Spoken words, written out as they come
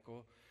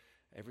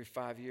Every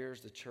 5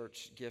 years, the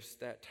church gifts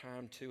that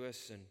time to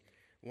us. And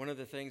one of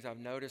the things I've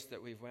noticed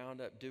that we've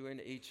wound up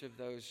doing each of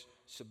those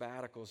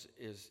sabbaticals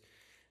is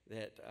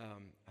that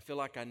I feel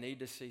like I need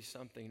to see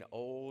something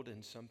old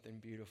and something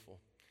beautiful.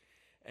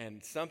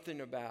 And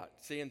something about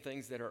seeing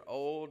things that are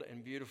old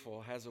and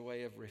beautiful has a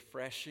way of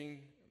refreshing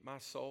my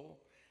soul,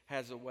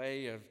 has a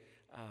way of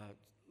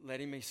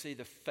letting me see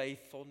the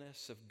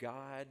faithfulness of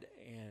God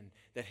and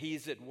that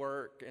He's at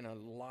work in a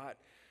lot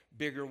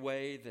bigger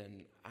way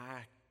than I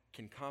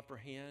can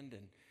comprehend.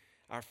 And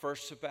our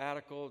first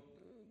sabbatical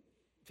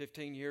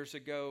 15 years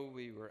ago,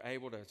 we were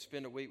able to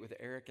spend a week with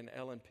Eric and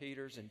Ellen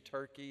Peters in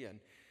Turkey and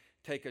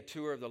take a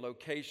tour of the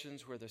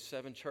locations where the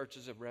 7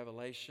 churches of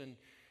Revelation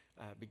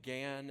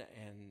began.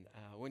 And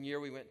one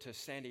year we went to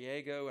San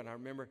Diego, and I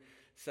remember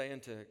saying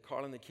to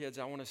Carl and the kids,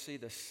 I want to see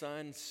the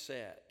sun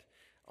set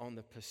on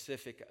the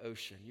Pacific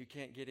Ocean. You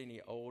can't get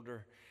any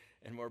older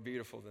and more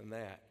beautiful than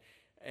that.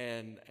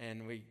 And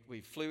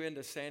we flew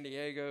into San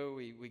Diego.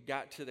 We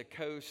got to the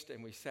coast,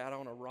 and we sat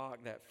on a rock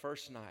that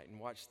first night and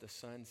watched the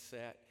sun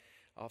set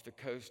off the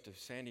coast of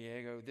San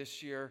Diego.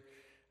 This year,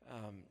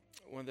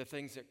 one of the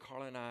things that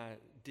Carl and I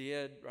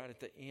did right at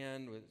the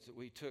end was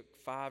we took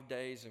 5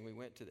 days and we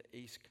went to the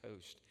East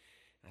Coast.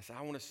 I said,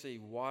 I want to see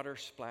water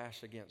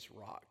splash against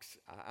rocks.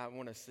 I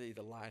want to see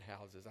the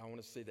lighthouses. I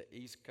want to see the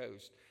East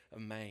Coast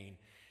of Maine.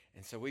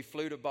 And so we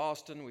flew to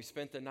Boston. We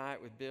spent the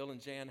night with Bill and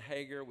Jan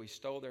Hager. We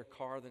stole their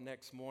car the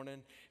next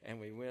morning, and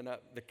we went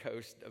up the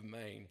coast of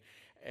Maine.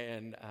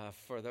 And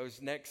for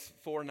those next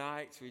 4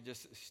 nights, we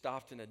just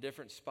stopped in a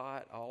different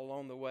spot. All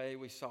along the way,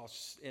 we saw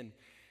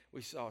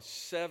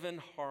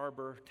 7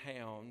 harbor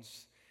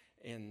towns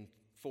in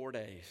 4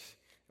 days.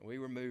 And we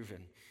were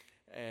moving.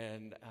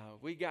 And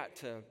we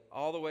got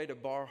all the way to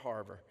Bar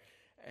Harbor.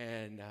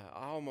 And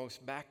I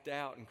almost backed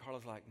out, and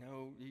Carla's like,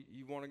 no,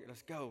 you want to,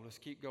 let's go, let's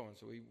keep going.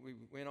 So we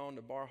went on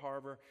to Bar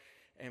Harbor,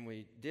 and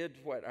we did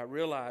what I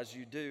realize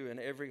you do in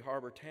every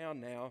harbor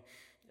town now.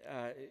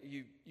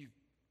 You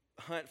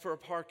hunt for a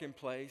parking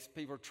place.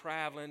 People are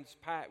traveling, it's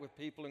packed with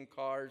people in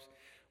cars.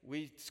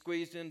 We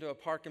squeezed into a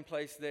parking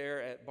place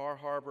there at Bar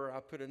Harbor.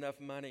 I put enough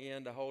money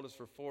in to hold us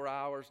for 4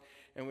 hours,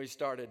 and we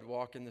started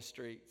walking the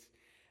streets.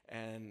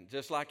 And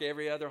just like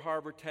every other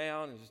harbor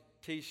town, there's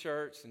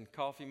T-shirts and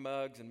coffee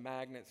mugs and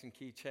magnets and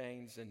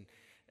keychains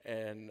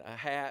and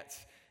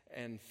hats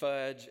and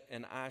fudge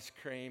and ice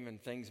cream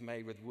and things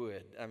made with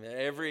wood. I mean,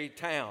 every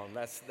town,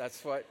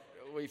 that's what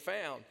we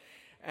found.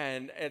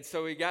 And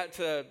so we got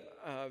to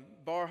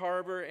Bar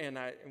Harbor, and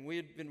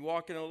we'd been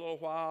walking a little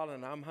while,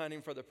 and I'm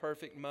hunting for the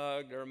perfect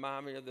mug to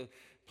remind me of the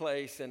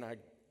place. And I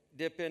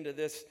dip into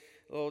this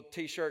little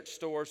T-shirt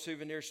store,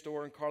 souvenir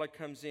store, and Carla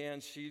comes in.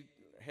 She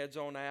heads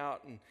on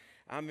out, and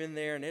I'm in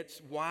there, and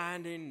it's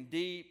winding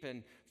deep,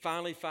 and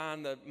finally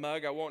find the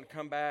mug I want to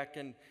come back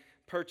and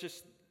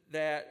purchase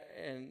that.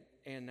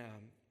 And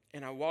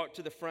I walk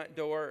to the front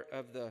door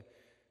of the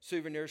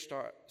souvenir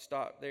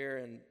stop there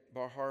in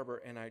Bar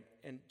Harbor,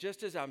 and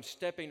just as I'm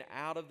stepping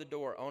out of the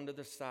door onto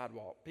the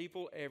sidewalk,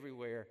 people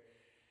everywhere,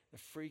 the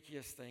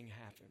freakiest thing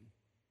happened.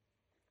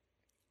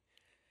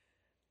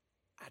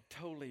 I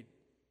totally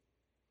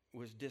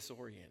was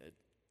disoriented.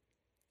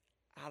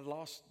 I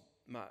lost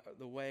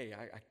the way.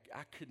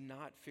 I could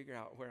not figure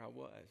out where I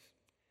was.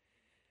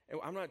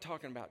 I'm not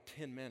talking about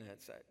 10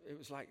 minutes. It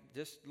was like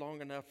just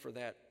long enough for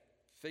that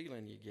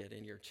feeling you get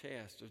in your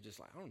chest. It was just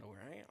like, I don't know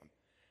where I am.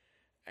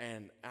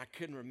 And I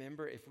couldn't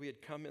remember if we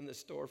had come in the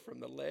store from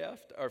the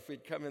left or if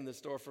we'd come in the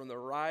store from the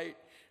right.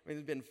 I mean,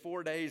 it's been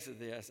 4 days of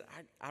this.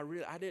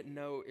 I didn't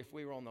know if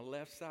we were on the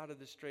left side of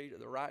the street or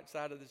the right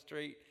side of the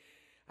street.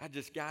 I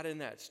just got in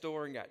that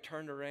store and got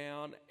turned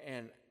around,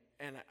 and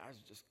I was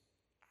just,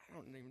 I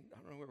don't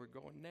know where we're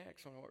going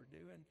next. I don't know what we're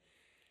doing.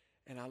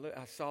 And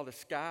I saw the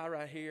sky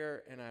right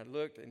here, and I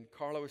looked, and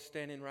Carla was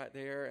standing right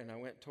there, and I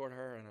went toward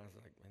her, and I was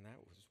like, man, that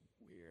was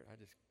weird. I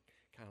just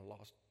kind of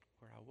lost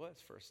where I was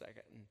for a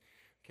second and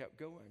kept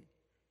going.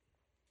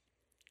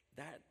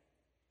 That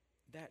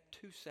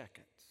 2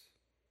 seconds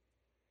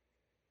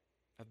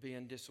of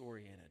being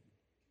disoriented,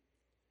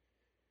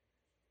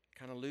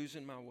 kind of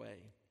losing my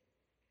way,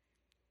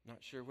 not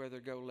sure whether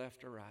to go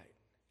left or right.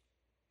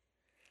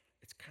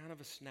 It's kind of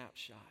a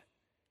snapshot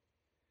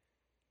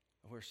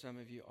of where some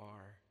of you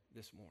are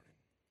this morning.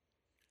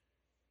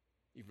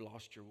 You've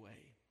lost your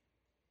way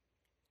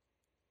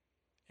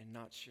and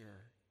not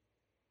sure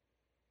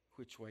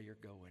which way you're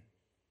going,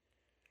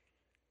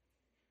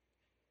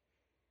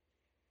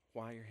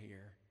 why you're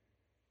here,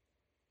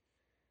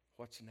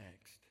 what's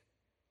next.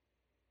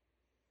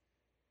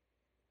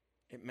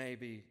 It may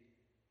be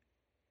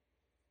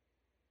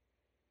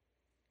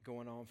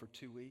going on for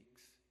 2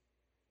 weeks.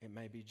 It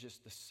may be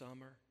just the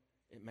summer.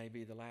 It may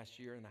be the last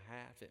year and a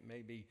half. It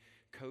may be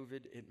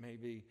COVID. It may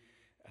be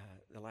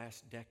the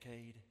last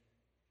decade.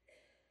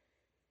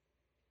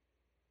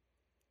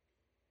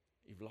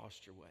 You've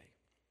lost your way.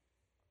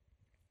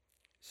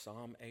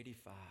 Psalm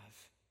 85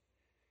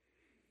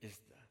 is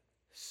the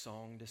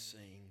song to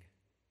sing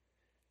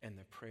and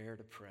the prayer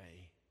to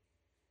pray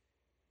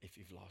if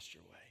you've lost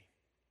your way.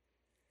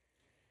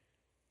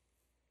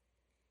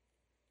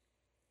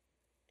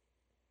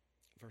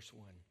 Verse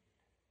 1.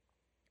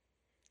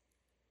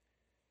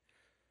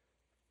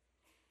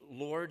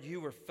 Lord, you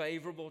were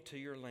favorable to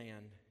your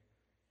land.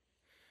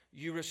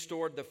 You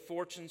restored the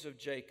fortunes of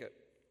Jacob.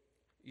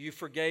 You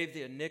forgave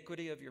the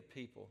iniquity of your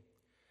people.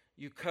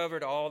 You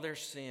covered all their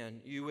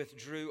sin. You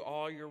withdrew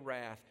all your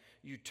wrath.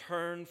 You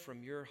turned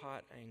from your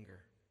hot anger.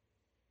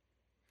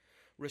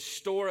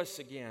 Restore us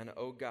again,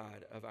 O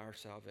God of our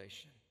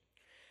salvation,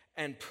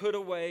 and put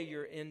away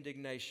your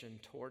indignation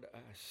toward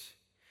us.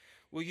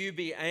 Will you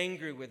be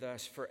angry with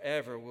us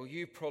forever? Will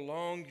you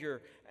prolong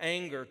your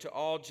anger to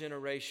all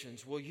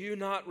generations? Will you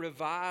not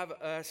revive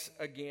us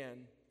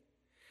again,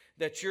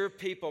 that your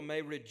people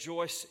may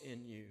rejoice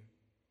in you?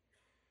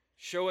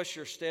 Show us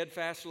your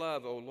steadfast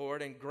love, O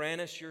Lord, and grant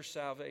us your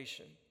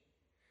salvation.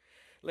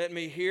 Let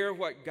me hear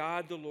what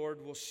God the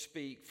Lord will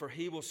speak, for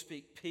he will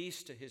speak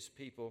peace to his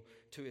people,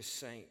 to his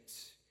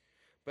saints.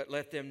 But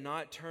let them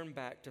not turn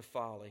back to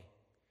folly.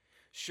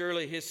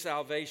 Surely his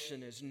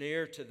salvation is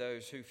near to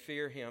those who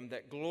fear him,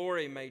 that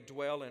glory may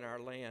dwell in our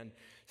land.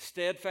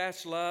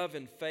 Steadfast love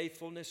and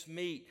faithfulness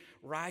meet.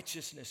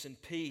 Righteousness and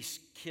peace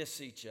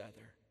kiss each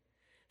other.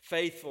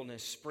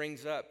 Faithfulness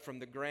springs up from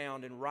the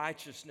ground, and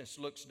righteousness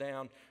looks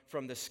down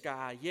from the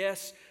sky.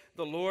 Yes,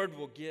 the Lord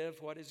will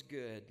give what is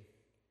good,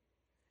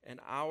 and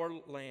our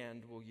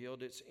land will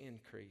yield its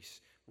increase.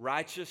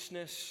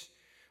 Righteousness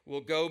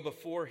will go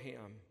before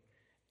him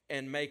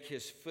and make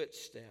his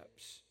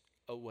footsteps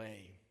a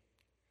way.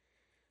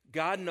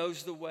 God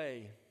knows the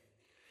way,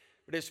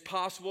 but it's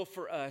possible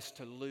for us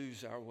to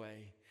lose our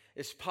way.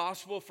 It's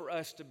possible for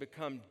us to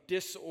become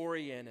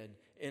disoriented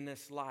in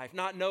this life,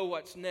 not know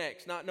what's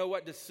next, not know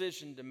what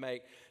decision to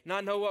make,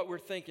 not know what we're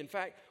thinking. In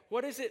fact,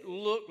 what does it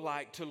look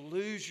like to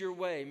lose your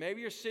way? Maybe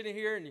you're sitting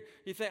here and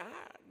you think,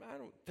 I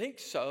don't think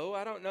so.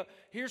 I don't know.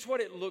 Here's what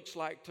it looks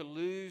like to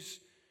lose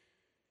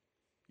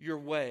your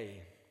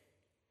way.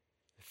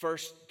 The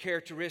first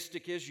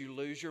characteristic is you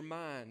lose your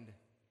mind.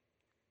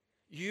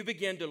 You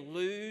begin to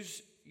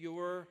lose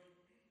your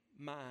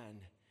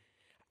mind.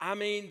 I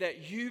mean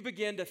that you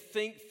begin to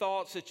think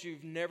thoughts that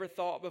you've never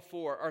thought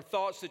before, or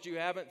thoughts that you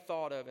haven't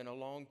thought of in a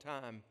long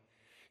time.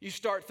 You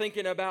start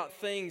thinking about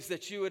things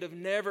that you would have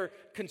never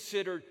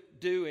considered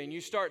doing. You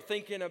start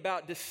thinking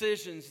about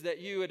decisions that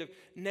you would have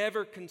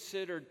never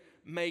considered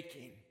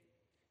making.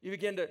 You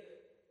begin to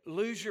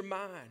lose your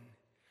mind.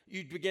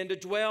 You begin to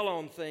dwell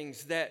on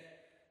things that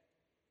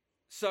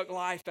suck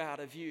life out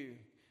of you.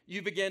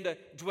 You begin to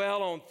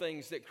dwell on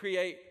things that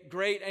create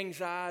great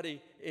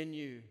anxiety in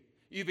you.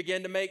 You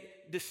begin to make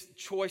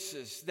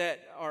choices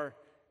that are,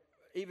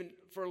 even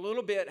for a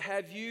little bit,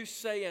 have you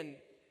saying,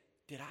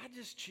 did I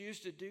just choose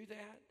to do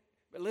that?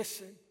 But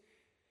listen,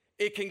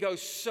 it can go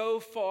so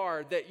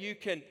far that you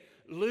can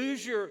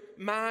lose your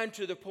mind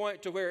to the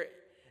point to where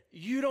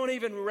you don't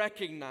even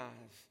recognize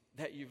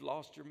that you've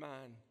lost your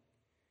mind.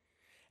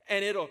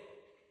 And it'll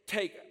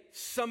take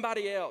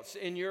somebody else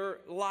in your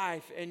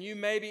life, and you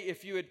maybe,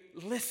 if you had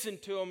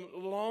listened to them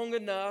long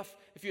enough,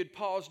 if you had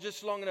paused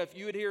just long enough,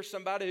 you would hear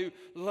somebody who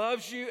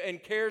loves you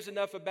and cares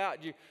enough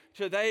about you.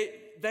 So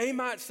they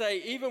might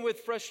say, even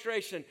with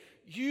frustration,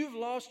 you've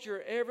lost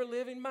your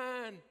ever-living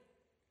mind.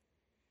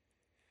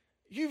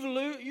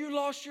 You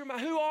lost your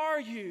mind. Who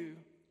are you?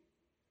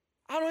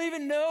 I don't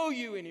even know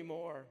you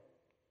anymore.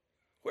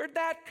 Where'd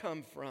that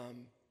come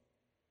from?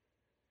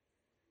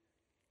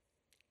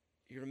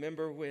 You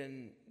remember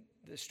when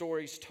the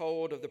story's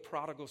told of the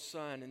prodigal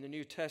son in the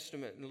New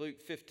Testament in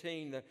Luke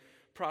 15, the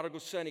prodigal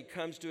son, he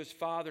comes to his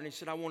father and he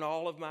said, I want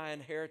all of my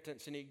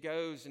inheritance. And he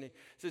goes and he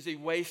says he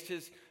wastes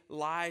his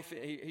life.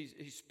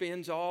 He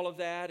spends all of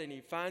that, and he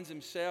finds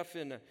himself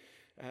in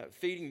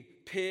feeding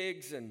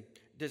pigs and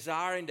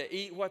desiring to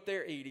eat what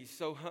they're eating. He's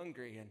so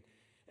hungry.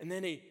 And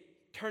then he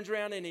turns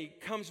around and he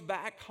comes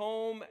back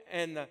home,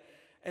 and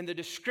the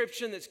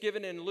description that's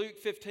given in Luke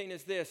 15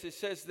 is this. It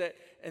says that,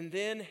 and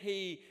then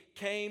he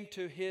came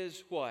to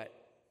his what?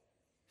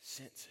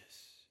 Senses.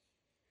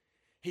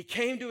 He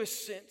came to his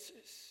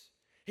senses.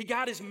 He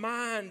got his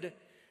mind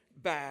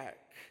back.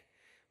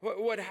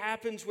 What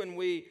happens when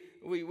we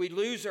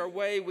lose our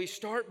way? We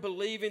start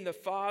believing the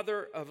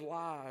father of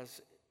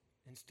lies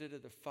instead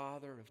of the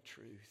father of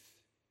truth.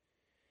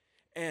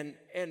 And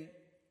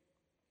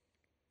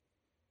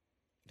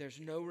there's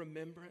no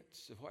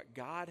remembrance of what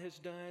God has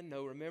done,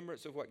 no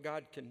remembrance of what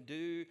God can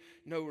do,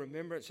 no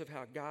remembrance of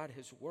how God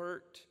has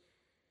worked.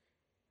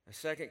 A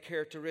second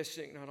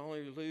characteristic, not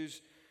only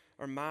lose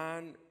our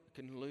mind,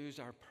 can lose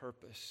our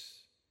purpose.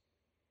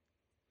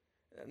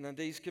 Now,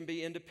 these can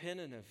be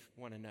independent of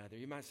one another.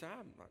 You might say,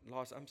 I'm not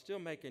lost. I'm still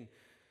making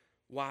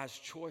wise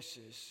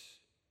choices,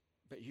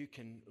 but you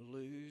can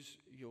lose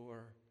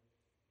your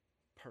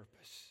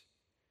purpose.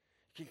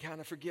 You can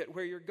kind of forget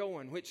where you're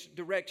going, which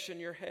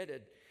direction you're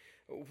headed,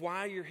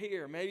 why you're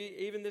here. Maybe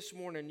even this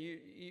morning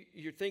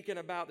you're thinking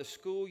about the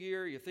school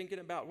year, you're thinking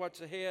about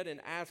what's ahead and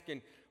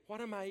asking,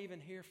 what am I even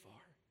here for?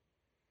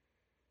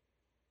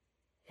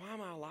 Why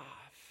am I alive?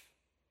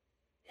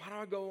 Why do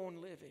I go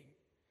on living?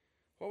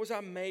 What was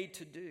I made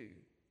to do?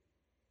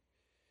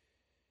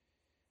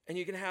 And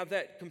you can have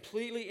that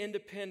completely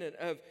independent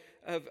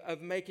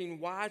of making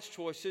wise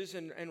choices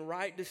and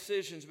right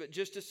decisions, but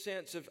just a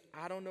sense of,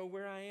 I don't know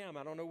where I am.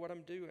 I don't know what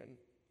I'm doing.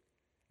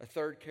 A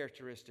third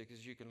characteristic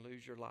is you can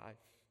lose your life.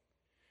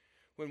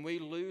 When we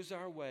lose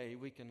our way,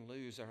 we can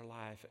lose our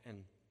life.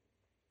 And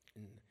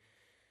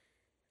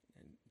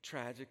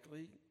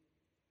tragically,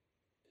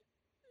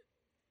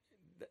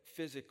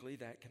 physically,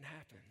 that can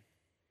happen.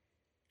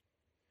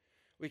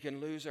 We can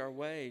lose our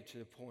way to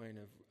the point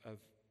of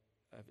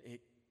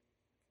it.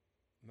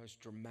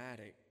 Most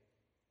dramatic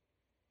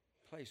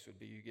place would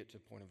be you get to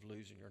the point of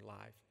losing your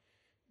life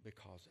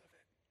because of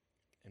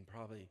it. And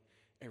probably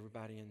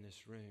everybody in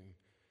this room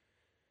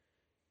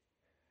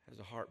has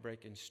a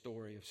heartbreaking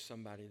story of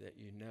somebody that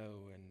you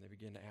know, and they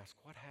begin to ask,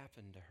 what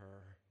happened to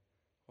her?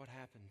 What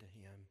happened to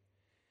him?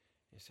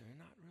 You say, I'm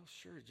not real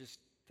sure.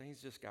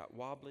 Things just got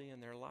wobbly in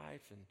their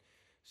life and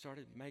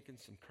started making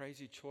some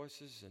crazy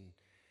choices,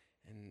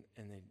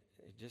 and they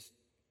just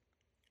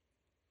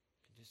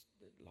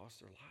lost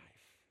their life.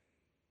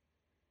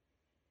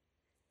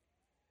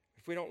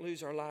 If we don't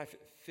lose our life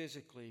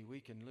physically, we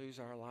can lose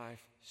our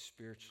life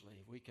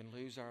spiritually. We can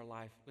lose our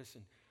life,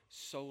 listen,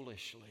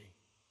 soulishly.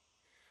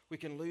 We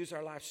can lose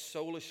our life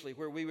soulishly,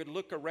 where we would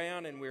look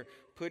around and we're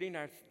putting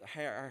our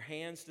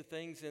hands to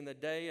things in the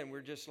day, and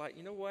we're just like,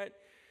 you know what?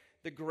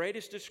 The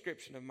greatest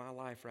description of my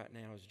life right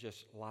now is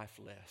just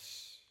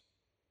lifeless.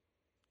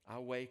 I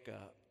wake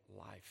up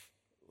lifeless.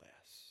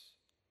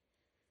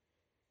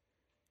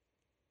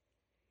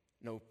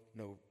 No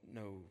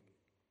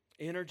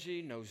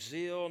energy, no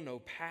zeal, no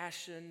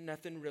passion,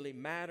 nothing really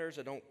matters.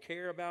 I don't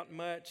care about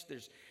much.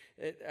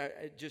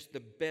 Just the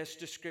best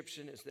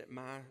description is that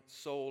my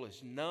soul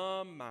is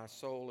numb, my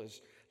soul is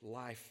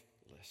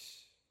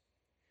lifeless.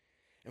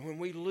 And when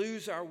we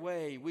lose our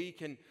way, we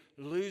can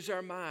lose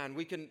our mind,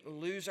 we can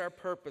lose our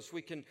purpose,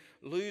 we can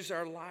lose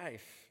our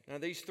life. Now,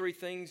 these three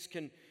things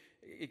can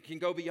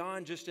go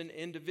beyond just an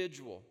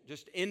individual,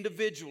 just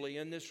individually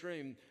in this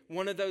room.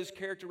 One of those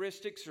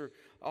characteristics or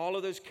all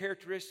of those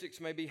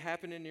characteristics may be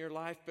happening in your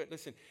life, but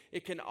listen,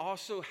 it can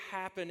also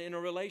happen in a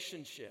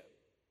relationship.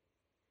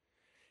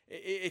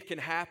 It can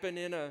happen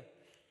in a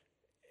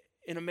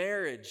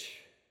marriage.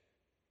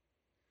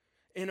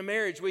 In a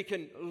marriage, we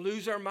can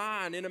lose our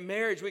mind. In a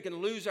marriage, we can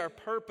lose our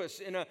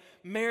purpose. In a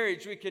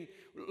marriage, we can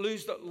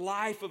lose the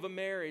life of a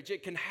marriage.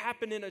 It can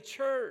happen in a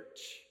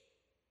church.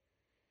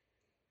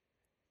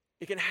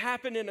 It can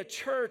happen in a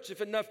church if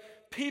enough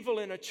people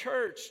in a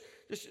church,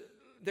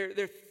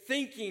 their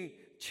thinking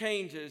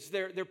changes,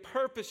 their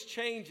purpose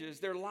changes,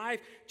 their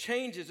life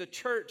changes. A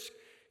church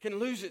can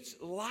lose its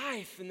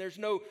life, and there's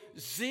no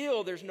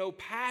zeal, there's no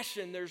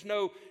passion, there's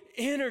no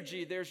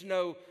energy, there's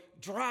no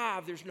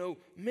drive, there's no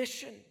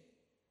mission.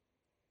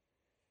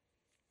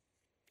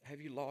 Have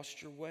you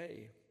lost your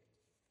way?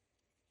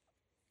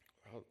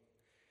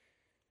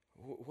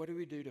 Well, what do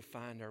we do to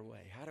find our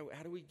way? How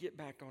do we get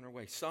back on our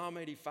way? Psalm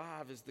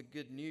 85 is the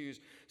good news.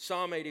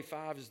 Psalm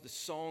 85 is the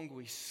song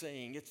we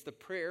sing. It's the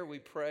prayer we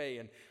pray.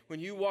 And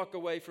when you walk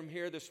away from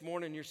here this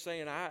morning, you're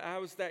saying, I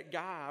was that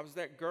guy, I was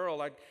that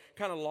girl, I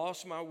kind of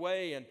lost my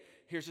way. And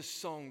here's a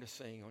song to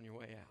sing on your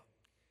way out.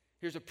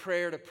 Here's a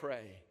prayer to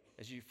pray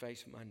as you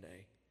face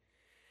Monday.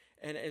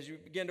 And as you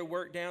begin to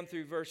work down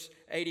through verse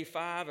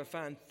 85, I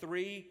find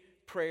three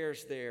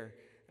prayers there.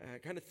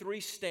 Kind of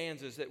three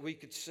stanzas that we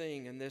could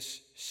sing in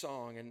this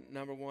song. And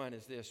number one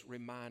is this: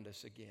 remind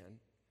us again.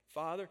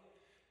 Father,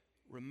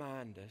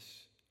 remind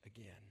us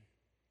again.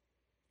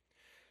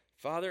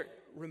 Father,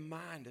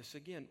 remind us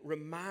again.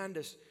 Remind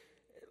us.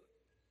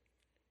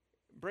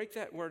 Break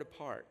that word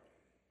apart.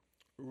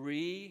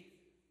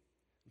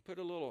 Put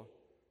a little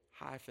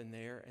hyphen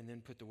there, and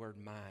then put the word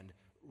mind.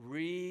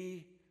 Remind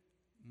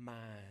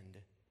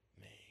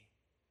me.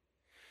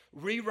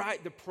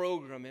 Rewrite the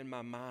program in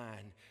my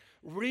mind.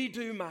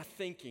 Redo my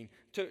thinking.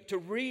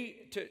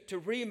 To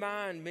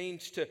remind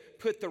means to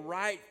put the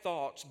right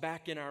thoughts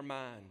back in our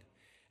mind.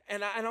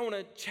 And I want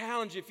to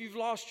challenge you, if you've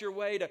lost your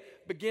way, to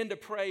begin to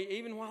pray,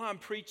 even while I'm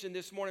preaching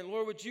this morning.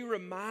 Lord, would you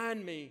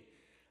remind me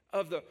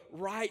of the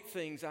right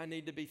things I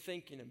need to be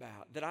thinking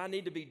about, that I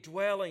need to be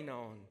dwelling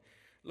on?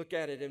 Look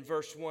at it in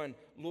verse 1.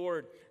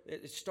 Lord,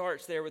 it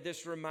starts there with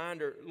this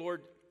reminder.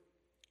 Lord,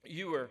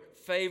 you were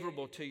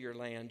favorable to your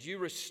land. You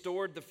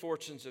restored the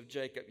fortunes of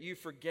Jacob. You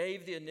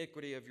forgave the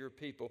iniquity of your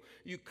people.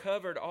 You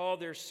covered all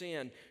their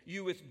sin.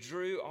 You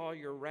withdrew all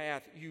your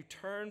wrath. You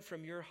turned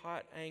from your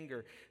hot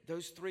anger.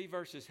 Those three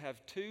verses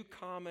have two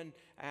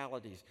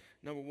commonalities.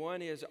 Number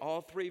one is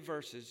all three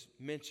verses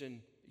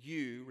mention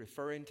you,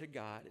 referring to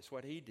God. It's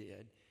what he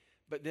did.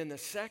 But then the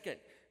second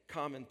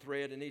common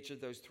thread in each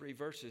of those three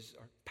verses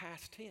are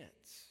past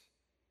tense.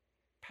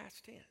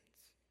 Past tense.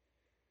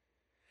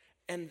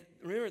 And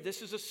remember,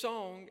 this is a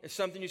song. It's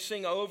something you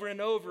sing over and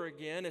over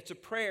again. It's a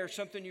prayer,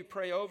 something you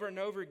pray over and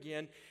over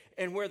again.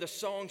 And where the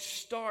song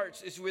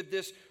starts is with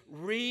this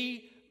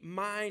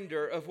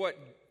reminder of what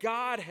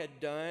God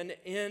had done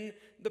in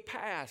the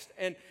past.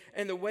 And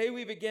the way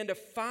we begin to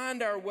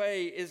find our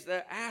way is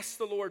to ask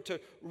the Lord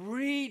to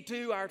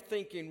redo our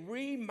thinking,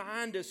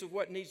 remind us of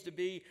what needs to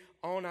be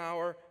on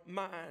our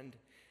mind.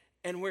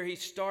 And where he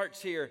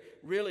starts here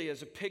really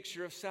is a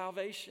picture of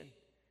salvation.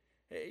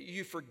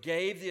 You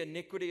forgave the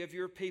iniquity of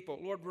your people.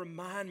 Lord,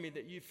 remind me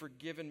that you've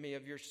forgiven me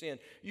of your sin.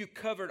 You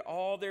covered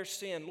all their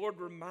sin. Lord,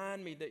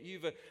 remind me that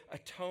you've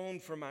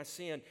atoned for my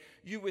sin.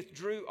 You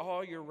withdrew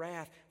all your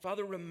wrath.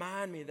 Father,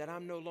 remind me that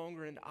I'm no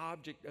longer an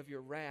object of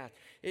your wrath.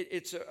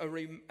 It's a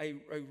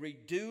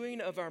redoing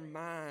of our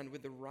mind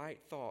with the right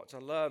thoughts. I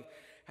love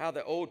how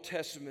the Old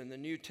Testament and the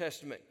New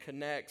Testament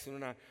connects. And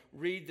when I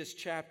read this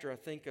chapter, I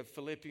think of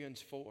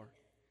Philippians 4.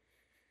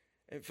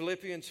 In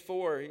Philippians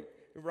 4, he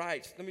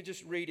writes, let me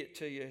just read it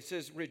to you. It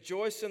says,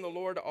 rejoice in the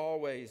Lord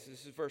always.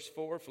 This is verse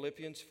 4,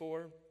 Philippians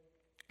 4.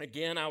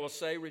 Again, I will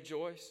say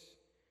rejoice.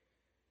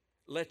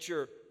 Let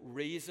your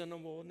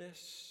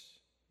reasonableness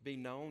be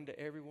known to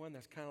everyone.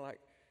 That's kind of like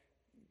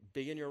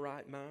be in your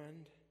right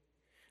mind.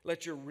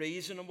 Let your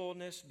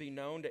reasonableness be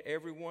known to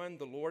everyone.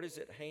 The Lord is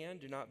at hand.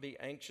 Do not be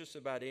anxious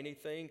about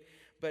anything,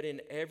 but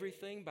in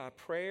everything by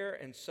prayer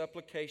and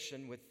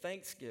supplication with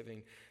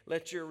thanksgiving,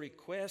 let your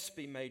requests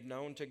be made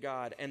known to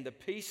God. And the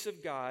peace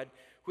of God,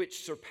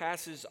 which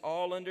surpasses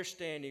all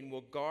understanding,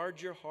 will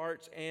guard your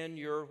hearts and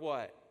your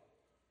what?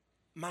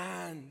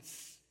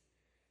 Minds.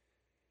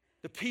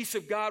 The peace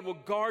of God will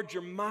guard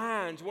your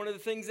minds. One of the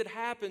things that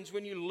happens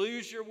when you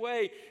lose your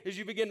way is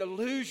you begin to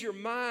lose your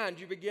mind.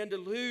 You begin to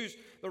lose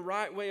the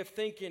right way of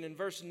thinking. In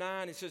verse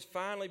 9, it says,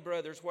 finally,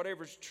 brothers,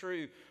 whatever is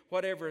true,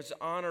 whatever is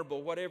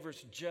honorable, whatever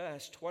is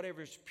just,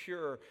 whatever is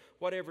pure,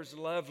 whatever is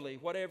lovely,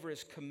 whatever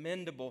is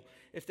commendable,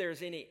 if there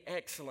is any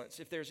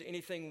excellence, if there's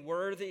anything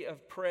worthy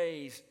of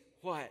praise,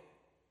 what?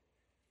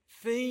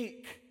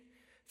 Think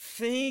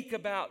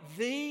about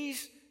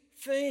these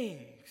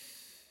things.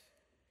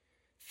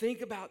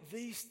 Think about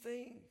these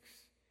things.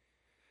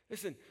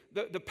 Listen,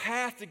 the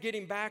path to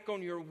getting back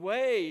on your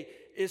way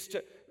is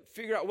to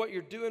figure out what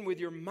you're doing with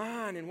your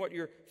mind and what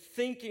you're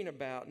thinking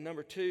about.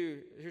 Number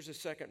 2, here's a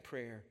second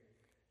prayer.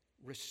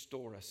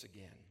 Restore us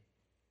again.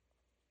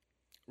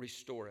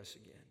 Restore us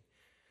again.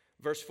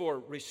 Verse 4,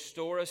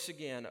 restore us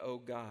again, O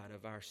God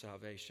of our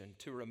salvation.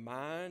 To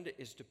remind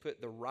is to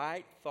put the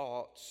right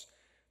thoughts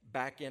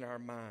back in our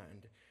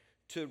mind.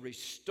 To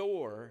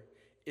restore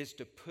is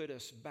to put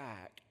us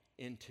back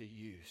into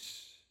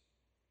use.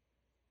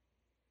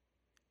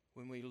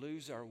 When we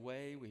lose our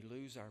way, we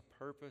lose our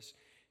purpose.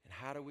 And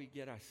how do we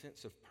get our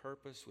sense of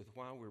purpose with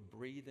why we're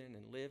breathing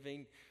and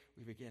living?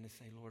 We begin to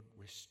say, Lord,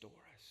 restore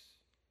us.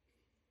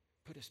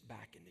 Put us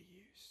back into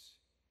use.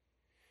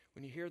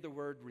 When you hear the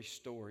word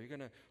restore, you're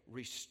going to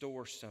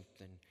restore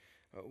something.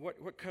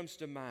 What comes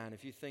to mind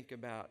if you think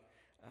about,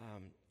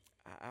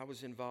 I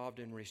was involved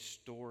in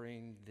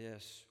restoring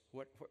this.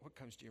 What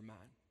comes to your mind?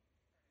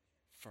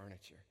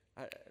 Furniture.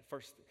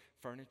 First,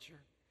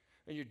 furniture.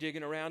 And you're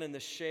digging around in the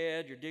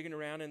shed, you're digging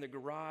around in the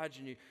garage,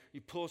 and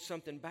you pull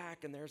something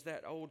back, and there's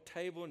that old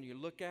table, and you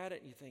look at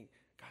it, and you think,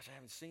 gosh, I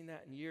haven't seen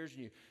that in years, and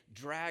you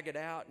drag it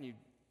out, and you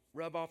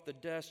rub off the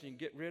dust, and you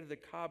get rid of the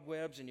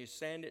cobwebs, and you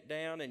sand it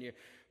down, and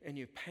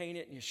you paint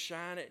it, and you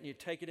shine it, and you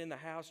take it in the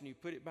house, and you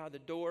put it by the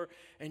door,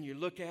 and you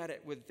look at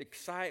it with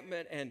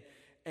excitement,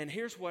 and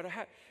here's what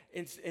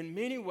happens. In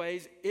many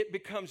ways, it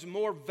becomes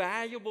more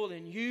valuable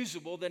and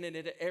usable than it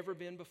had ever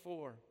been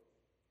before.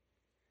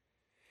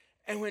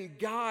 And when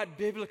God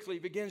biblically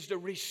begins to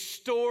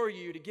restore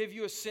you, to give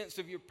you a sense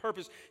of your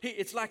purpose,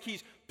 it's like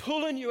He's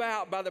pulling you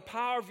out by the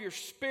power of your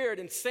Spirit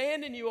and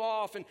sanding you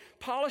off and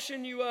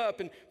polishing you up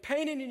and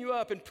painting you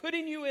up and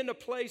putting you in a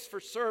place for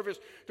service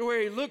to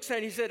where He looks at it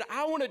and He said,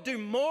 I want to do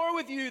more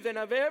with you than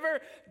I've ever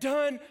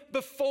done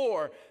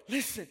before.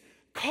 Listen,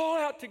 call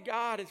out to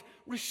God and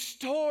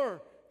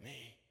restore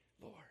me,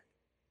 Lord.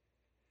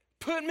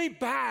 Put me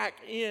back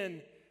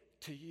into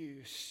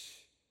use.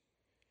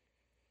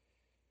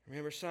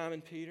 Remember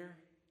Simon Peter?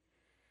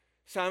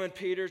 Simon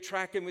Peter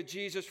tracking with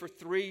Jesus for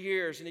 3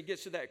 years, and he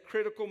gets to that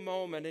critical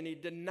moment, and he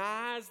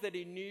denies that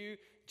he knew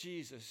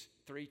Jesus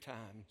 3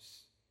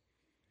 times.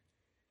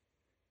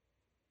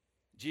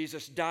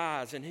 Jesus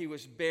dies, and he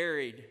was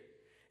buried,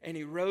 and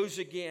he rose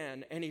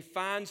again, and he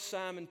finds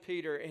Simon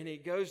Peter, and he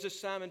goes to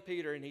Simon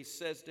Peter, and he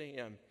says to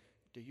him,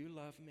 do you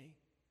love me?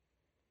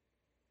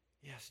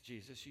 Yes,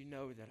 Jesus, you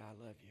know that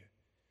I love you.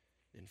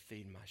 Then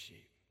feed my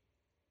sheep.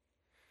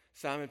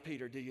 Simon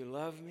Peter, do you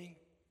love me?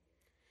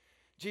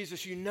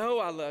 Jesus, you know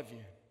I love you.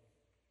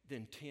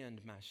 Then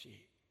tend my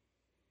sheep.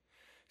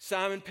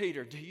 Simon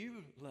Peter, do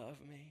you love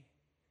me?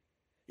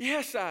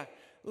 Yes, I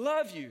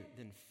love you.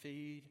 Then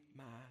feed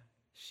my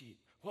sheep.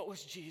 What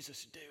was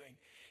Jesus doing?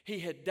 He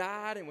had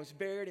died and was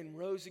buried and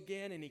rose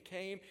again, and he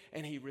came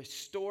and he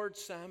restored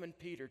Simon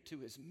Peter to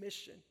his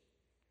mission.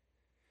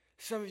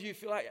 Some of you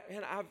feel like,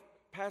 man,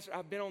 Pastor,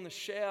 I've been on the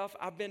shelf.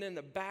 I've been in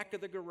the back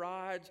of the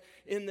garage,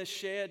 in the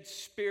shed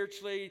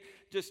spiritually,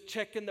 just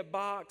checking the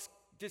box,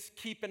 just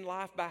keeping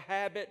life by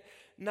habit,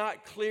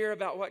 not clear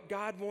about what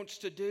God wants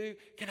to do.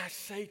 Can I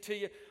say to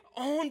you,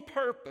 on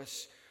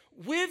purpose,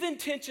 with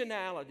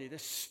intentionality, the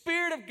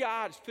Spirit of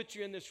God has put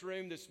you in this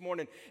room this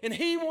morning, and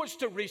He wants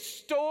to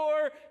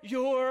restore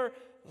your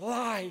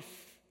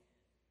life.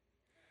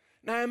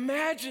 Now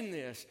imagine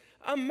this.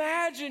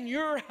 Imagine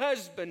your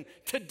husband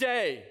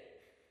today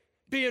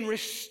being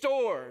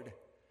restored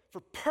for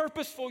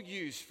purposeful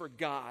use for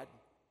God.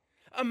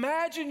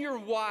 Imagine your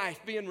wife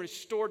being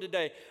restored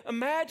today.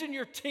 Imagine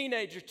your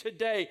teenager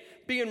today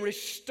being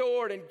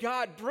restored and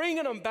God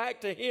bringing them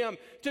back to Him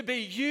to be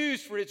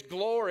used for His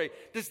glory.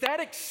 Does that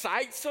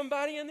excite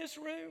somebody in this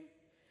room?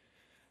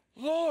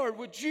 Lord,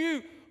 would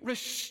you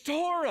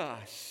restore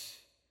us?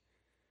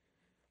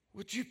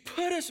 Would you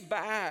put us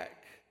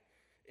back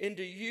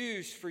into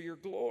use for your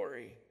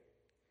glory?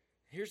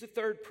 Here's the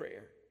third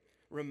prayer.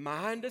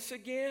 Remind us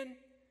again,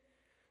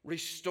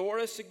 restore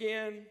us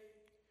again,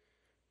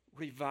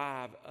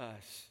 revive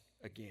us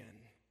again.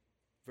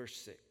 Verse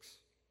 6.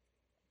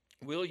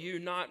 Will you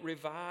not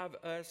revive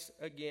us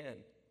again,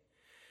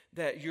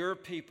 that your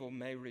people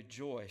may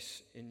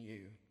rejoice in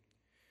you?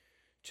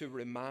 To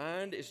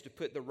remind is to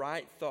put the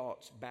right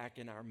thoughts back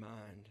in our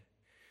mind.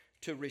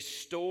 To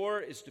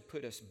restore is to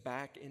put us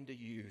back into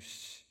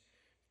use.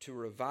 To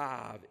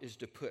revive is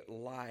to put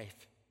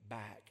life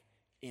back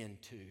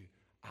into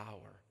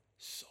our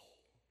soul.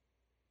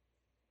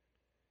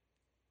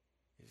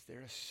 Is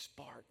there a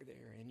spark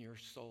there in your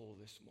soul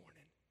this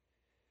morning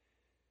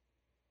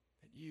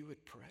that you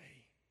would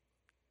pray,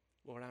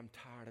 Lord, I'm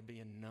tired of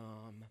being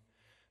numb.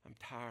 I'm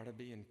tired of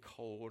being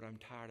cold. I'm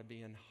tired of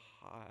being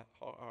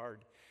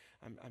hard.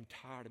 I'm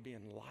tired of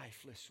being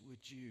lifeless.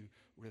 Would you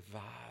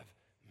revive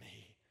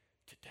me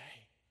today?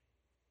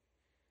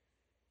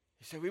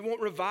 You say, we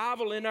want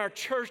revival in our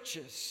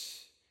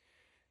churches.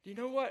 Do you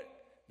know what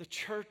the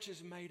church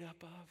is made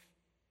up of?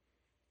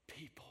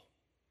 People.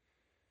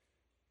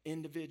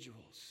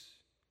 Individuals.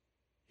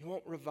 You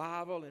want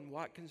revival in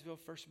Watkinsville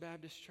First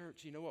Baptist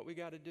Church? You know what we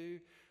got to do?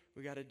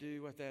 We got to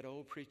do what that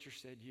old preacher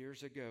said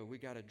years ago. We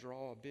got to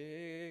draw a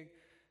big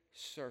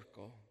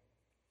circle.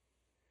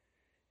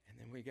 And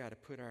then we got to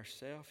put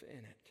ourselves in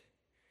it.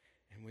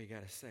 And we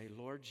got to say,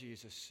 Lord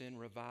Jesus, send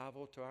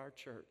revival to our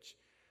church,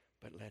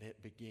 but let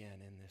it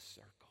begin in this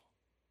circle.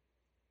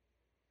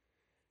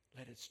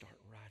 Let it start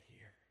right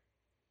here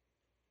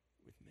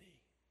with me.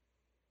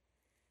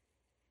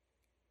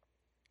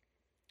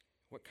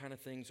 What kind of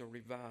things are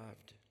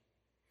revived?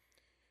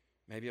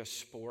 Maybe a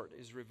sport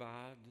is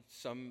revived.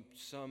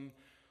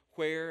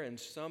 Somewhere in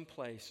some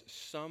place,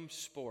 some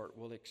sport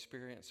will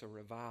experience a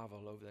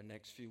revival over the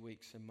next few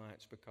weeks and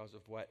months because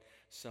of what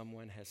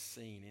someone has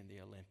seen in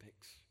the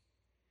Olympics.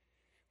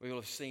 We will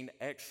have seen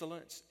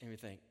excellence and we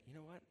think, you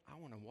know what? I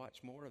want to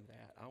watch more of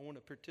that. I want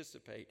to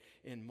participate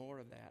in more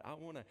of that. I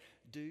want to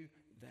do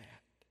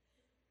that.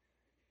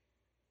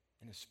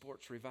 And the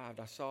sport's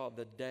revived. I saw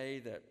the day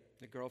that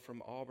the girl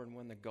from Auburn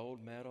won the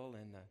gold medal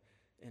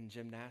in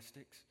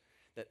gymnastics,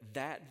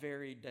 that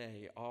very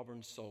day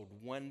Auburn sold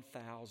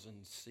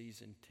 1,000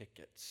 season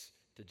tickets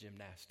to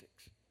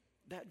gymnastics.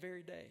 That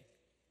very day.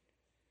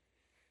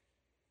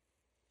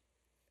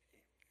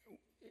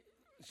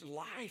 It's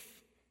life.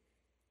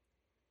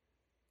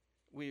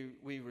 We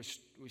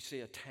see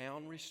a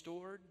town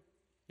restored.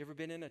 You ever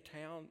been in a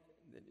town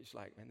that it's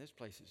like, man, this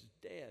place is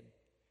dead,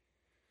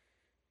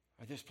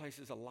 or this place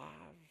is alive?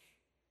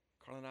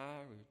 Carl and I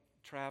were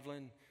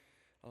traveling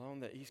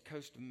along the east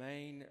coast of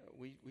Maine.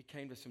 We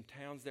came to some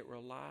towns that were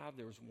alive.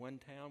 There was one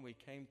town we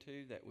came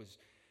to that was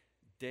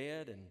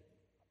dead, and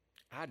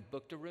I'd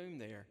booked a room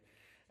there,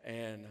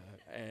 and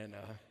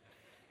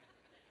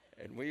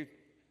we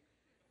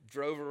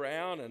drove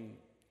around, and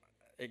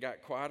it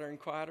got quieter and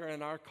quieter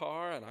in our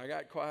car, and I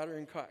got quieter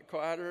and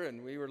quieter,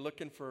 and we were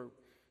looking for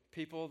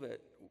people that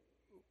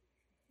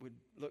would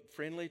look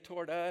friendly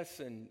toward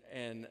us, and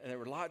there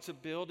were lots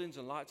of buildings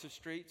and lots of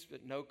streets,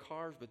 but no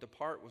cars, but the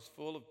park was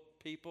full of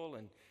people,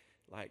 and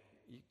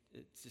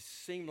it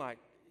just seemed like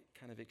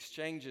kind of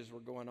exchanges were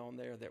going on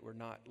there that were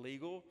not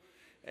legal,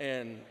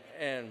 and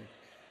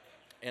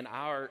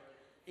our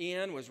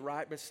inn was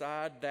right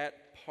beside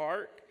that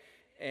park,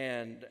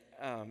 and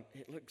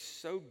it looked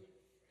so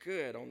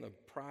good on the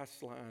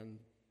Priceline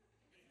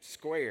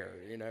Square,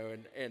 you know,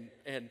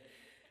 and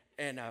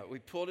we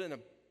pulled in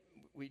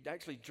we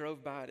actually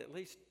drove by it at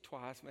least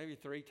twice, maybe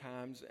 3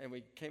 times, and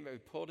we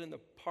pulled in the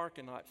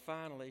parking lot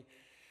finally,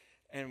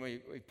 and we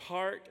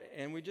parked,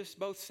 and we just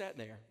both sat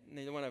there.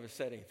 Neither one of us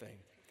said anything.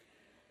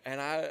 And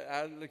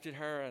I looked at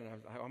her, and I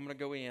was like, I'm going to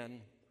go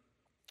in.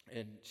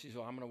 And she said,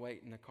 well, I'm going to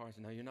wait in the car. I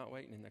said, no, you're not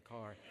waiting in the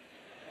car.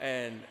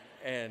 and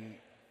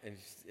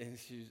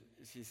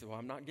she said, well,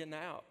 I'm not getting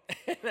out.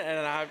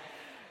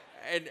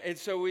 and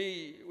so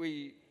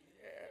we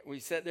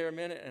sat there a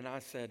minute, and I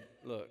said,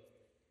 look,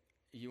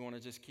 you want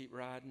to just keep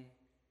riding?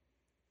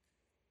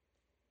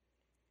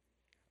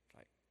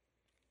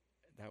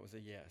 That was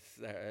a yes.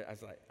 I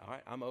was like, all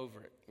right, I'm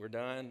over it. We're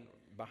done.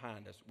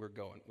 Behind us. We're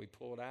going. We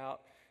pulled out.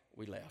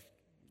 We left.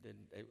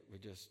 We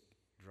just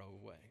drove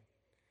away.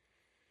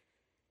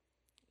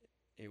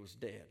 It was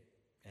dead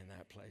in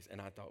that place.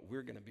 And I thought,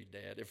 we're going to be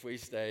dead if we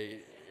stay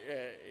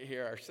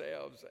here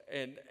ourselves.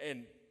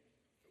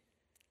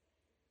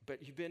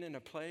 But you've been in a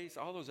place,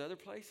 all those other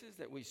places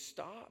that we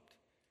stopped,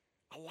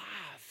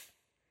 alive.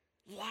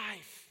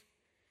 Life.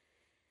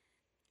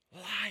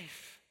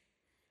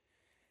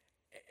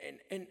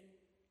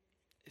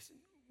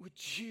 would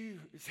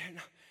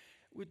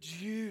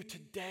you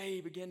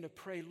today begin to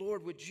pray,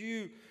 Lord, would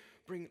you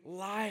bring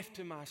life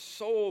to my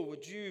soul?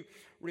 Would you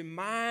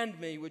remind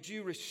me? Would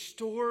you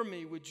restore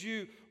me? Would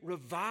you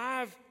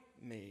revive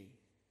me?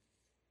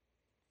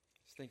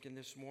 I was thinking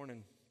this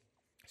morning,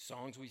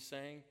 songs we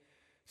sang,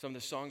 some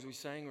of the songs we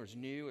sang were as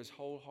new as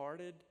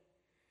Wholehearted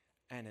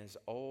and as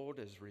old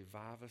as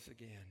Revive Us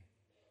Again.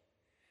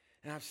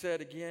 And I've said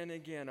again and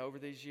again over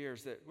these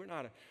years that we're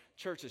not a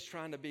church that's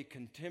trying to be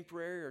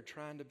contemporary or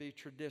trying to be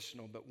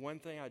traditional. But one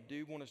thing I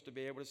do want us to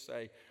be able to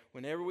say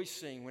whenever we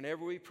sing,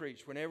 whenever we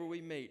preach, whenever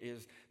we meet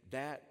is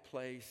that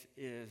place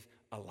is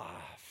alive.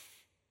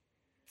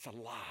 It's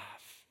alive.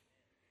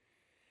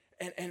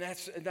 And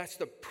that's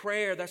the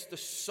prayer, that's the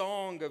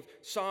song of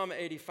Psalm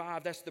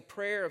 85. That's the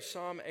prayer of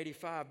Psalm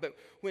 85. But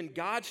when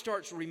God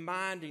starts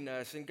reminding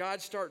us and God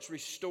starts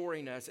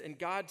restoring us and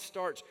God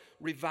starts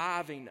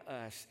reviving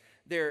us,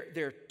 there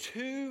are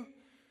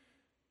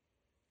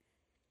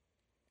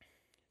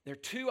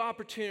two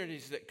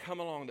opportunities that come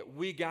along that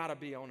we got to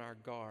be on our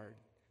guard,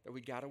 that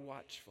we got to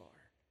watch for.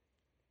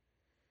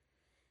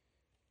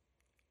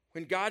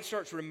 When God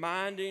starts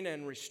reminding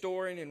and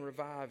restoring and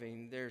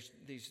reviving, there's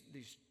these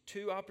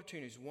two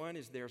opportunities. One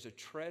is there's a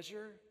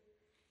treasure,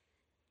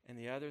 and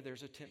the other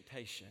there's a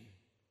temptation.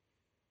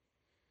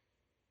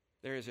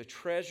 There is a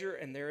treasure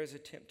and there is a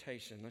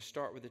temptation. Let's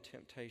start with the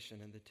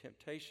temptation, and the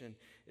temptation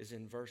is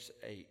in verse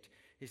 8.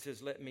 He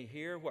says, let me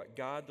hear what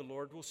God the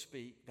Lord will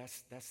speak.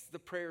 That's the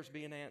prayers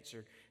being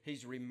answered.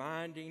 He's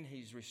reminding,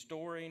 He's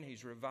restoring,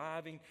 He's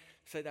reviving.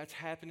 Say that's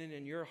happening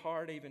in your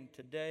heart even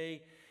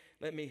today.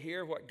 Let me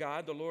hear what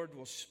God the Lord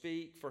will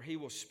speak, for He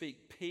will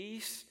speak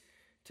peace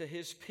to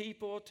His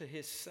people, to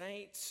His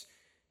saints.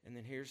 And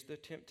then here's the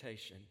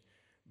temptation.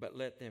 But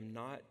let them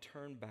not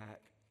turn back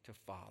to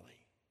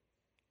folly.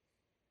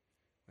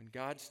 When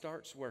God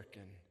starts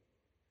working,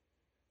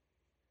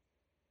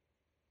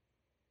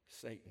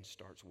 Satan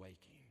starts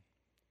waking.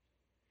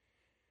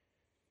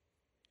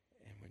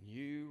 And when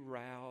you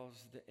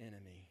rouse the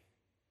enemy,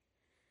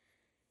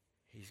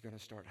 he's going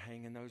to start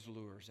hanging those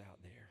lures out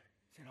there.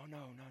 Saying, oh, no,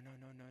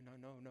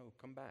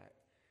 come back.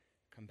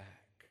 Come back.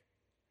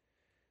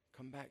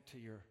 Come back to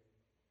your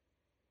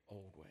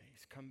old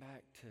ways. Come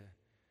back to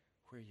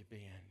where you've been.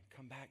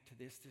 Come back to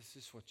this. This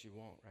is what you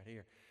want right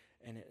here.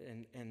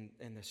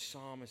 And the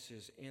psalmist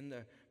is in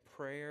the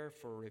prayer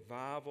for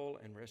revival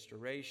and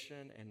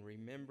restoration and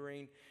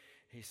remembering.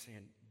 He's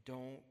saying,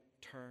 don't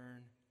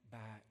turn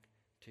back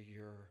to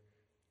your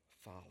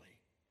folly.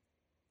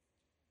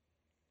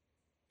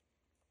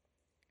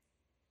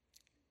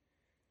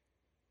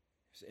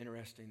 It's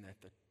interesting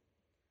that the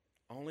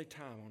only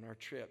time on our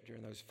trip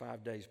during those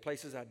 5 days,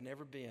 places I'd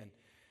never been,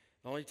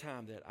 the only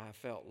time that I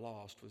felt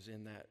lost was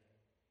in that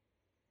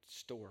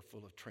store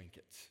full of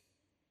trinkets.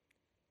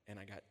 And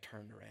I got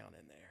turned around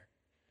in there.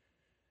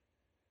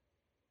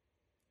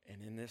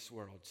 And in this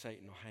world,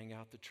 Satan will hang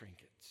out the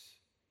trinkets,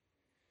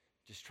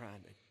 just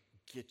trying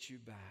to get you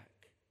back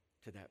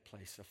to that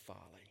place of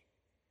folly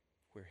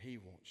where he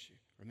wants you.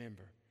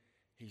 Remember,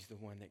 he's the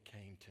one that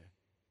came to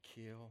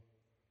kill,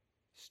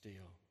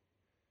 steal,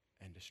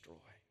 and destroy.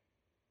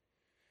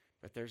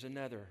 But there's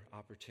another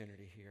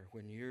opportunity here.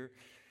 When you're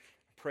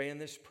praying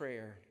this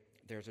prayer,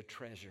 there's a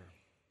treasure.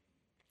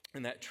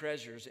 And that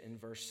treasure's in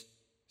verse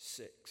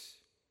 6.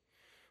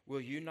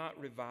 Will you not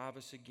revive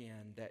us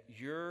again, that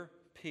your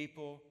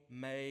people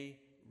may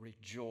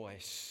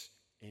rejoice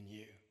in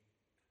you?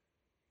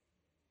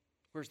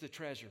 Where's the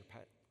treasure,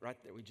 Pat? Right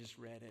there, we just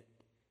read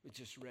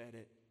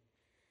it.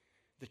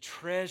 The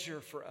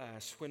treasure for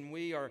us, when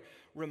we are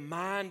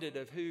reminded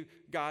of who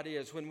God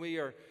is, when we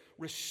are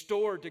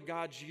restored to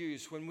God's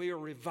use, when we are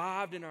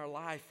revived in our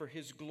life for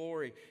His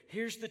glory,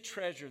 here's the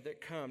treasure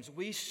that comes.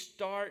 We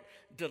start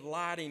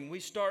delighting, we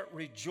start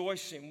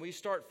rejoicing, we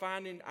start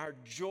finding our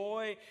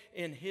joy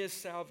in His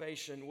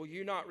salvation. Will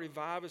you not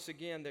revive us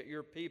again, that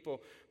your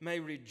people may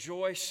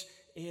rejoice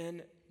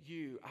in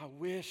you? I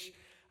wish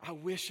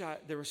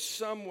there was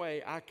some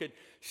way I could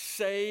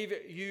save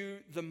you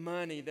the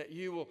money that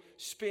you will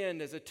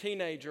spend as a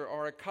teenager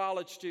or a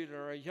college student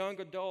or a young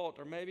adult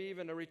or maybe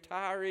even a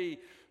retiree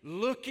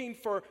looking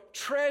for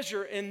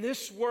treasure in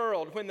this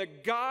world, when the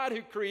God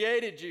who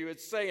created you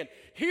is saying,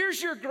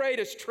 here's your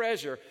greatest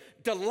treasure.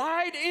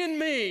 Delight in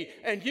me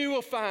and you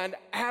will find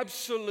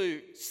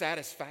absolute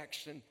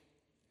satisfaction.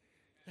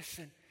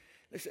 Listen,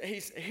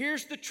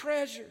 here's the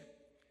treasure.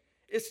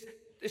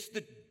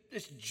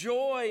 It's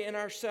joy in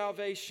our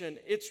salvation.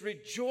 It's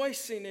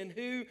rejoicing in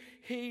who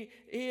He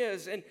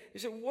is. And you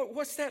say,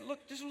 what's that?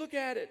 Just look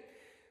at it.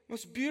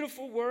 Most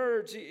beautiful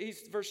words.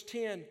 He's verse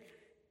 10.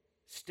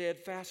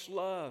 Steadfast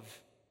love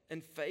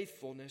and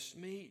faithfulness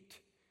meet.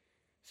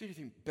 Is there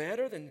anything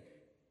better than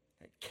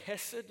that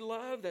chesed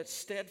love, that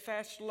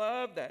steadfast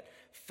love, that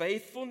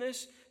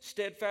faithfulness?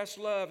 Steadfast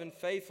love and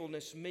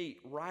faithfulness meet.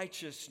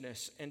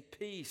 Righteousness and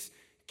peace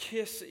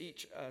kiss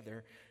each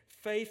other.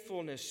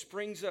 Faithfulness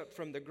springs up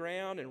from the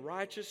ground, and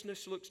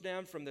righteousness looks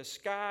down from the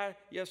sky.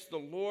 Yes, the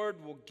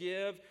Lord will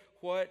give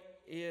what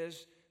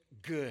is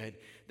good.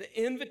 The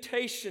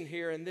invitation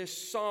here in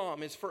this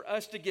psalm is for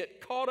us to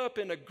get caught up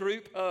in a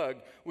group hug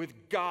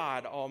with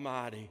God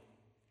Almighty.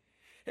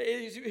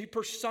 He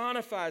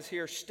personifies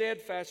here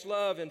steadfast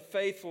love and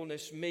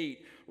faithfulness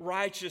meet,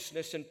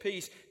 righteousness and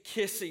peace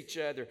kiss each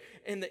other.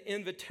 And the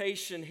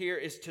invitation here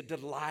is to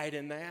delight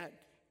in that.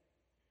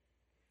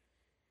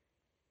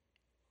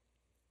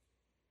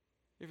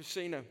 You ever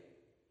seen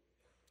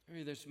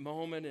maybe this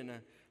moment in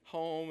a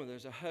home where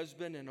there's a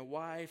husband and a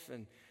wife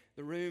and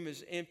the room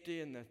is empty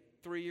and the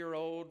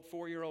 3-year-old,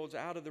 4-year-old's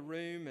out of the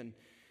room and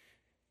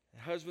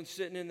the husband's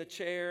sitting in the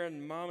chair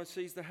and mama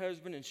sees the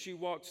husband and she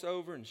walks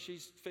over and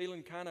she's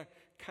feeling kind of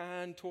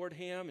kind toward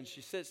him and she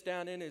sits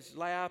down in his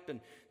lap and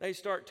they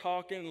start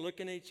talking and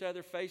looking at each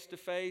other face to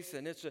face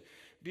and it's a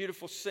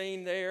beautiful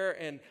scene there,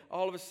 and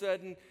all of a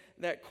sudden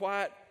that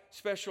quiet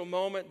special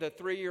moment the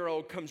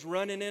 3-year-old comes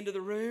running into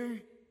the room.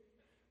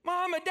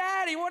 Mama,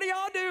 Daddy, what are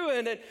y'all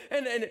doing?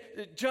 And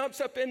it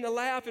jumps up in the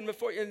lap and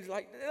before and it's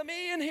like, let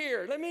me in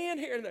here.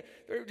 And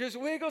there just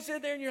wiggles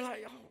in there and you're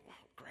like, oh, wow,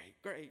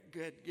 great,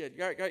 good,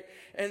 great.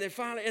 And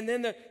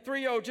then the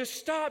 3-year-old just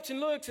stops and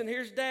looks and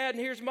here's Dad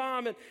and here's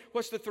Mom, and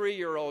what's the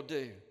 3-year-old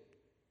do?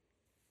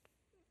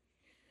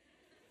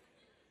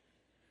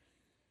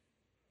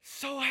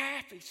 So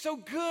happy, so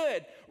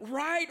good,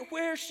 right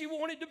where she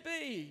wanted to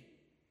be.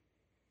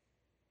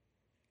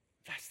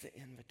 That's the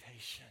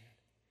invitation.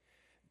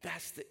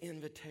 That's the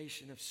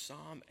invitation of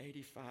Psalm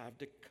 85,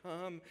 to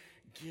come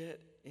get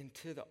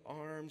into the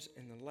arms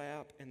and the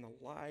lap and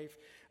the life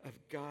of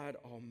God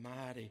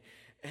Almighty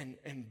and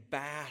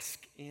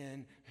bask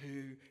in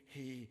who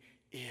He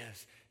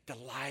is.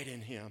 Delight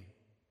in Him.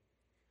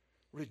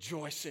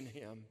 Rejoice in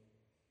Him.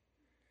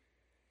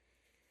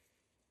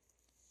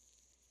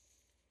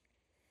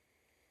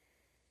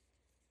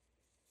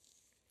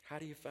 How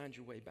do you find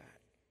your way back?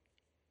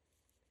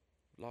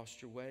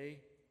 Lost your way?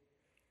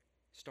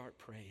 Start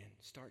praying.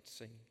 Start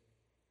singing.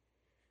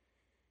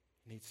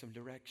 Need some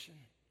direction?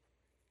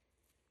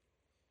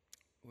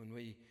 When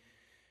we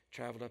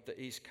traveled up the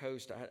East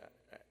Coast,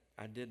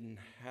 I didn't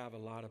have a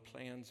lot of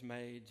plans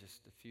made,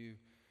 just a few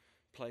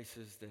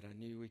places that I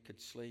knew we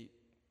could sleep.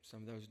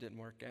 Some of those didn't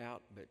work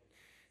out, but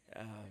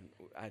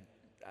I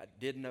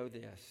did know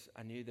this.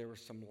 I knew there were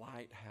some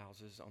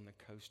lighthouses on the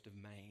coast of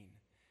Maine.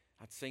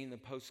 I'd seen the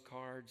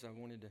postcards. I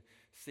wanted to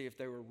see if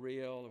they were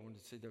real. I wanted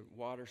to see the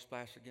water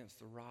splash against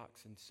the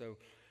rocks. And so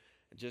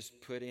I just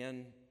put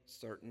in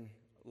certain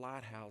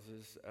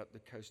lighthouses up the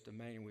coast of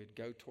Maine. We'd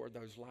go toward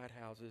those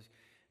lighthouses,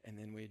 and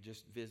then we'd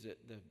just visit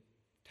the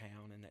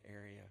town and the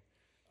area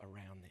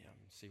around them,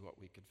 see what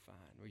we could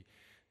find.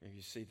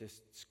 You see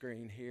this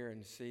screen here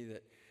and see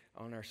that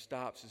on our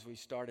stops as we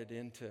started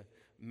into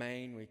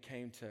Maine, we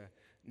came to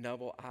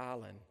Noble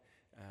Island.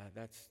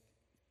 That's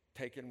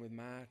taken with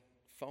my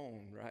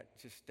phone, right?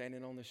 Just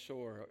standing on the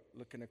shore,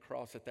 looking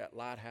across at that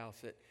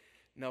lighthouse at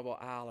Noble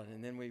Island.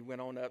 And then we went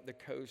on up the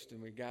coast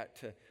and we got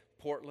to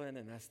Portland,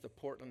 and that's the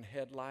Portland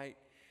Headlight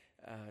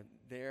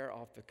there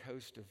off the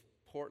coast of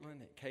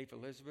Portland at Cape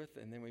Elizabeth.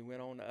 And then we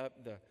went on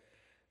up the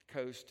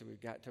coast and we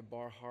got to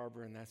Bar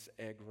Harbor, and that's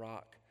Egg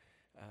Rock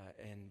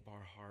and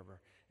Bar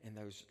Harbor. And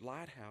those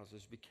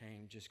lighthouses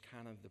became just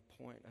kind of the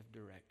point of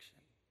direction.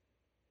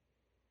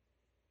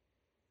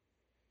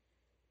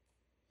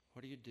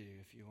 What do you do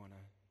if you want to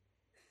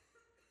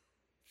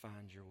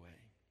find your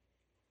way?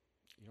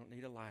 You don't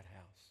need a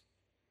lighthouse.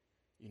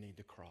 You need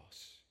the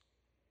cross.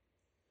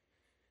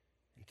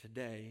 And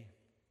today,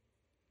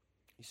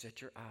 you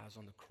set your eyes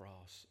on the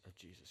cross of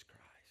Jesus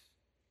Christ,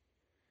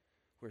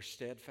 where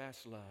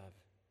steadfast love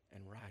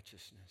and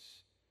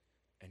righteousness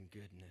and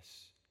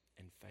goodness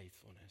and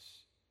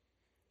faithfulness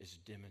is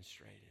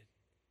demonstrated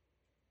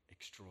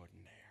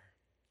extraordinaire.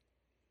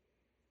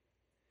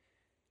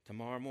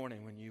 Tomorrow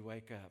morning when you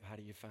wake up, how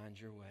do you find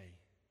your way?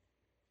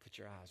 Put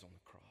your eyes on the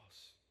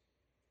cross.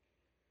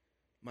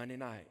 Monday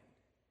night,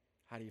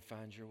 how do you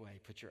find your way?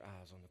 Put your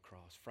eyes on the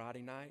cross.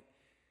 Friday night,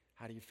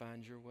 how do you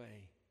find your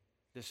way?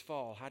 This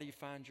fall, how do you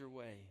find your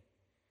way?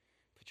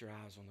 Put your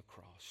eyes on the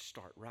cross.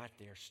 Start right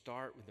there.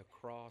 Start with the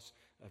cross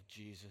of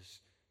Jesus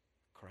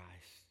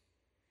Christ,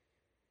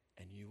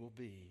 and you will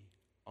be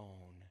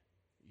on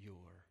your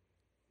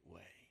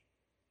way.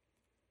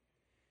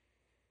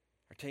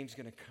 Our team's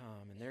going to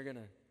come, and they're going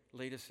to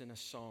lead us in a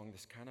song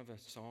that's kind of a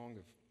song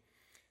of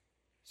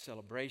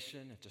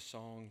celebration. It's a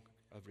song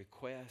of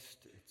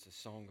request. It's a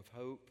song of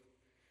hope.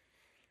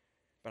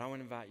 But I want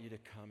to invite you to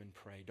come and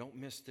pray. Don't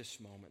miss this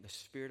moment. The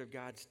Spirit of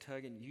God's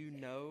tugging. You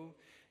know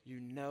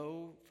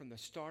from the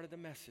start of the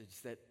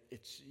message that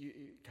you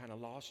kind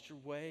of lost your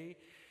way,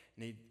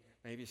 need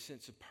maybe a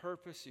sense of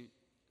purpose. You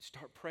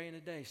start praying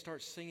today.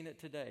 Start singing it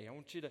today. I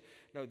want you to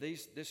know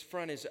this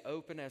front is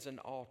open as an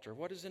altar.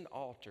 What is an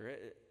altar?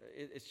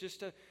 It's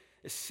just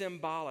it's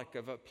symbolic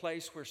of a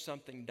place where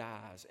something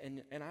dies.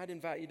 And I'd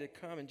invite you to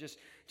come and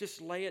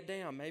just lay it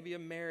down. Maybe a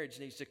marriage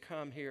needs to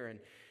come here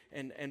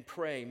and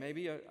pray.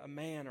 Maybe a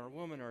man or a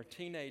woman or a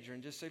teenager,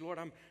 and just say, Lord,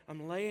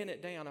 I'm laying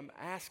it down. I'm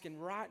asking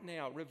right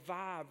now,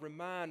 revive,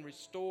 remind,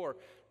 restore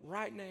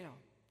right now.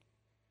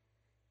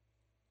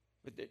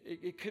 But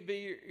it could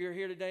be you're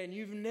here today and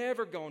you've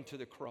never gone to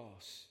the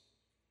cross.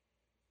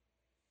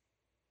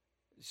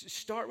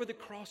 Start with the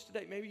cross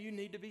today. Maybe you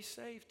need to be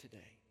saved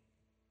today.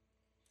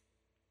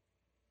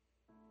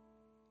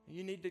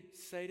 You need to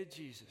say to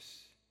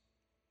Jesus,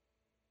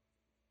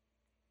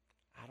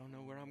 I don't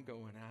know where I'm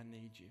going. I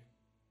need you.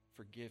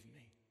 Forgive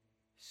me.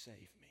 Save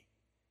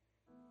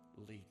me.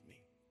 Lead me.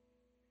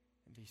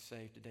 And be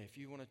saved today. If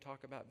you want to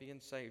talk about being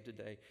saved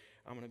today,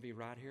 I'm going to be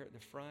right here at the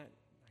front.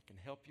 I can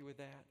help you with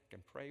that. I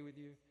can pray with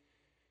you.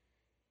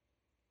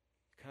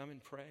 Come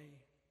and pray.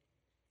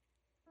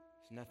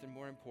 There's nothing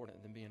more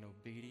important than being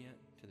obedient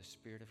to the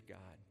Spirit of God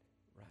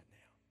right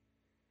now.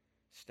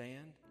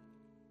 Stand,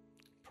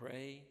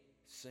 pray,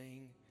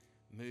 sing,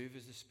 move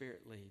as the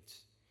Spirit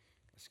leads.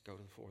 Let's go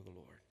to the floor of the Lord.